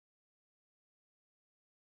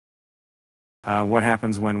What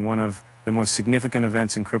happens when one of the most significant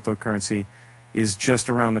events in cryptocurrency is just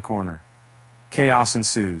around the corner? Chaos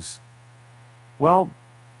ensues. Well,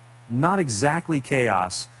 not exactly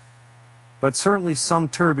chaos, but certainly some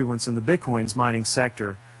turbulence in the Bitcoin's mining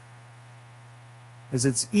sector as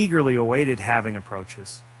its eagerly awaited halving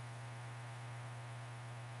approaches.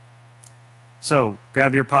 So,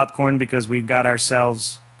 grab your popcorn because we've got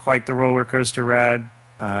ourselves quite the roller coaster ride.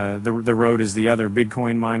 The road is the other.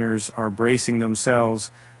 Bitcoin miners are bracing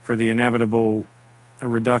themselves for the inevitable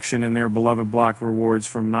reduction in their beloved block rewards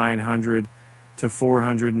from 900 to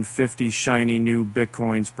 450 shiny new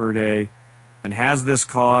Bitcoins per day. And has this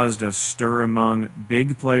caused a stir among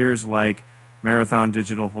big players like Marathon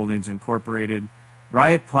Digital Holdings Incorporated,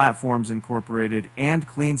 Riot Platforms Incorporated, and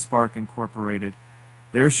CleanSpark Incorporated?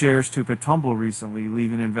 Their shares took a tumble recently,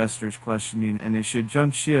 leaving investors questioning and they should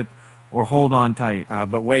jump ship or hold on tight.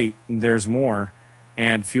 But wait, there's more.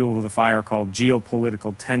 And fuel the fire called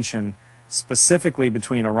geopolitical tension, specifically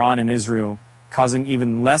between Iran and Israel, causing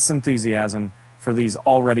even less enthusiasm for these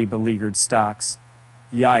already beleaguered stocks.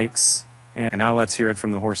 Yikes. And now let's hear it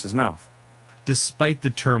from the horse's mouth. Despite the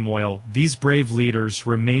turmoil, these brave leaders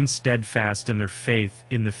remain steadfast in their faith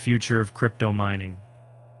in the future of crypto mining.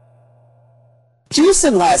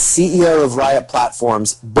 Jason Last, CEO of Riot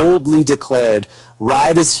Platforms, boldly declared,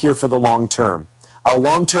 Riot is here for the long term. Our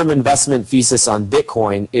long-term investment thesis on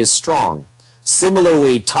Bitcoin is strong.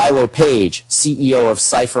 Similarly, Tyler Page, CEO of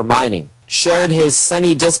Cypher Mining, shared his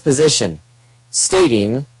sunny disposition,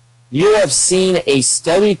 stating, you have seen a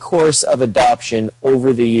steady course of adoption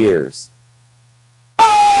over the years.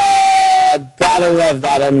 Gotta love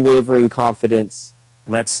that unwavering confidence.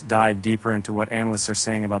 Let's dive deeper into what analysts are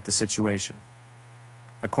saying about the situation.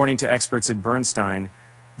 According to experts at Bernstein,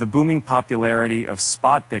 the booming popularity of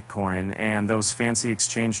spot Bitcoin and those fancy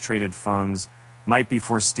exchange-traded funds might be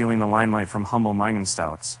for stealing the limelight from humble mining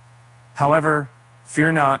stocks. However,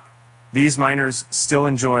 fear not, these miners still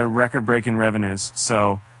enjoy record-breaking revenues,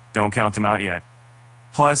 so don't count them out yet.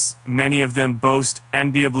 Plus, many of them boast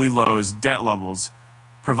enviably low debt levels,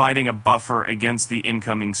 providing a buffer against the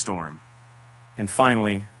incoming storm. And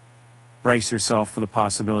finally, brace yourself for the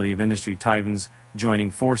possibility of industry titans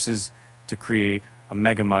joining forces to create a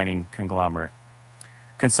mega mining conglomerate.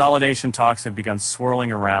 Consolidation talks have begun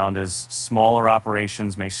swirling around as smaller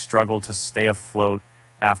operations may struggle to stay afloat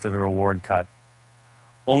after the reward cut.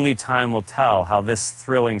 Only time will tell how this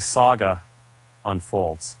thrilling saga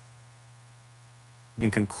unfolds.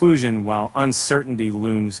 In conclusion, while uncertainty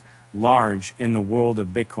looms large in the world of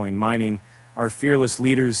Bitcoin mining, our fearless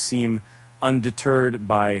leaders seem undeterred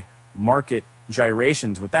by market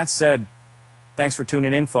gyrations. With that said, thanks for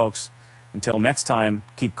tuning in, folks. Until next time,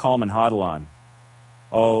 keep calm and hodl on.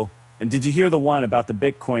 Oh, and did you hear the one about the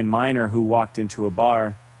Bitcoin miner who walked into a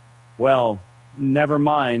bar? Well, never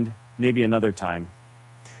mind, maybe another time.